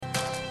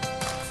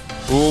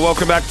Well,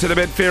 welcome back to the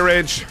Betfair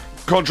Edge.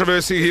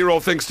 Controversy here, all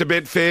thanks to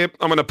Betfair.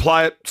 I'm going to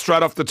play it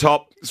straight off the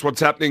top. It's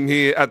what's happening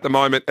here at the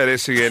moment at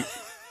SEN.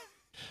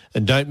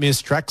 And don't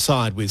miss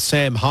Trackside with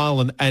Sam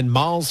Hyland and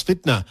Miles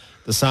Fittner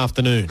this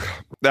afternoon.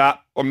 Nah,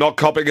 I'm not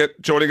copying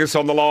it. Joining us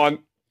on the line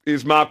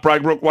is Mark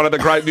Braybook, one of the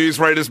great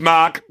newsreaders.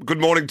 Mark, good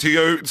morning to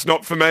you. It's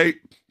not for me.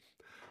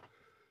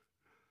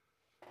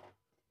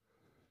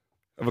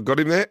 Have I got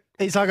him there?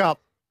 He's hung up.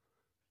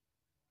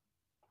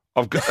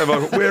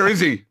 Where is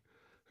he?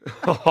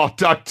 Oh,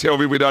 don't tell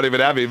me we don't even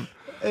have him.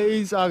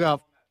 He's hung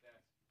up.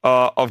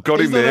 I've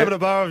got him there. He's not having a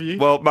bar of you.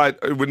 Well, mate,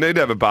 we need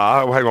to have a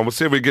bar. Oh, hang on, we'll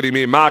see if we can get him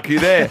here. Mark, are you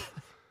there?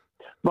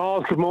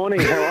 Miles, good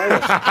morning. How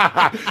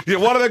are you? You're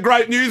one of the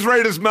great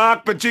newsreaders,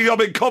 Mark, but gee, I've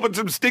been copping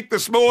some stick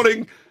this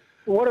morning.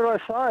 What did I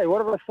say?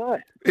 What did I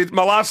say?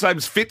 My last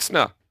name's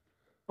Fitzner.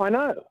 I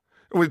know.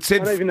 We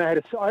said, I even know how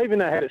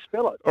to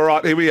spell it. all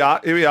right, here we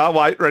are.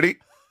 Wait, ready?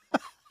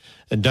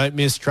 And don't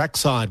miss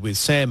Trackside with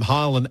Sam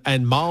Hyland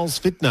and Miles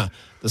Fittner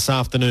this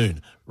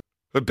afternoon.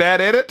 A bad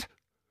edit?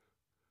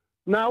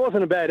 No, it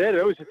wasn't a bad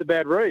edit. It was just a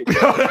bad read. Mate.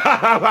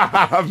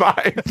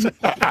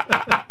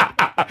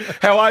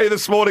 How are you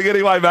this morning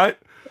anyway, mate?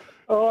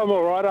 Oh, I'm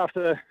all right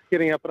after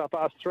getting up at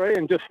 3:30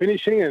 and just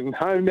finishing and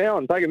home now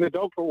and taking the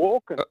dog for a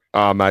walk.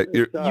 And Mate.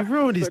 You've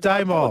ruined his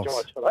day,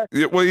 Miles.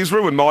 Well, he's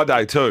ruined my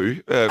day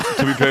too, to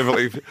be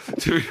perfectly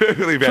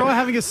fair. Try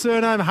having a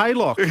surname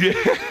Haylock. Yeah.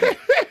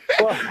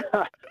 Well,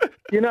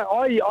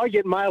 I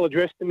get mail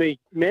addressed to me,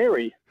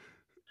 Mary.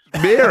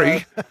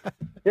 Mary?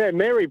 Yeah,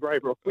 Mary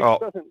Braybook, which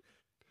doesn't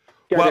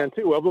go down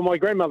too well, but my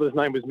grandmother's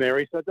name was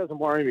Mary, so it doesn't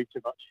worry me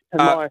too much.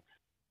 And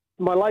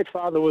my late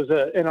father was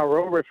an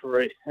NRL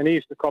referee, and he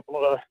used to cop a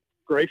lot of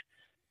grief.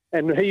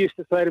 And he used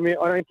to say to me,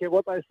 I don't care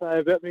what they say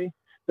about me,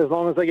 as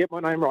long as they get my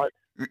name right.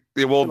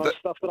 Yeah, well, and I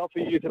stuffed it up for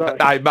you today.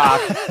 Hey,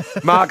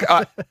 Mark,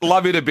 I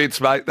love you to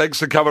bits, mate. Thanks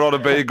for coming on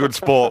and being a good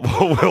sport.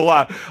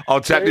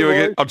 I'll chat to you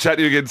again. I'll chat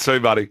to you again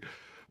soon, buddy.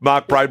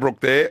 Mark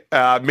Braybook there.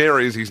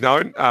 Mary, as he's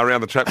known,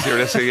 around the traps here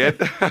at SEN.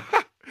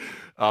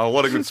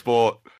 What a good sport.